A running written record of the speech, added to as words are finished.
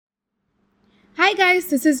Hi guys,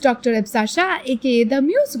 this is Dr. Ipsasha, aka the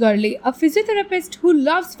Muse Girly, a physiotherapist who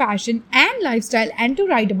loves fashion and lifestyle and to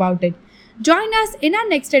write about it. Join us in our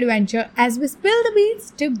next adventure as we spill the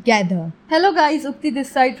beans together. Hello guys, Upti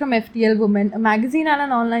this side from FTL Women, a magazine and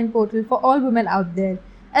an online portal for all women out there.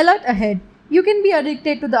 Alert ahead, you can be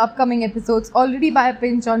addicted to the upcoming episodes already by a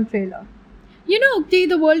pinch on trailer. You know, Ukti,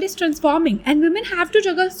 the world is transforming and women have to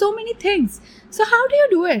juggle so many things. So how do you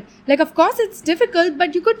do it? Of course it's difficult,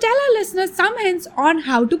 but you could tell our listeners some hints on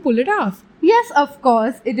how to pull it off. Yes, of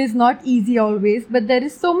course, it is not easy always, but there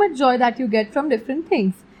is so much joy that you get from different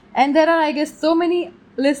things. And there are, I guess, so many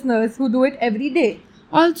listeners who do it every day.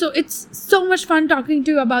 Also, it's so much fun talking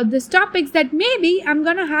to you about these topics that maybe I'm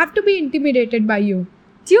gonna have to be intimidated by you.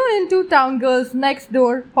 Tune into Town Girls Next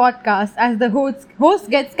Door podcast as the host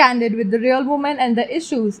gets candid with the real woman and the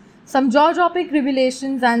issues, some jaw-dropping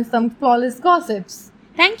revelations and some flawless gossips.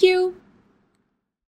 Thank you.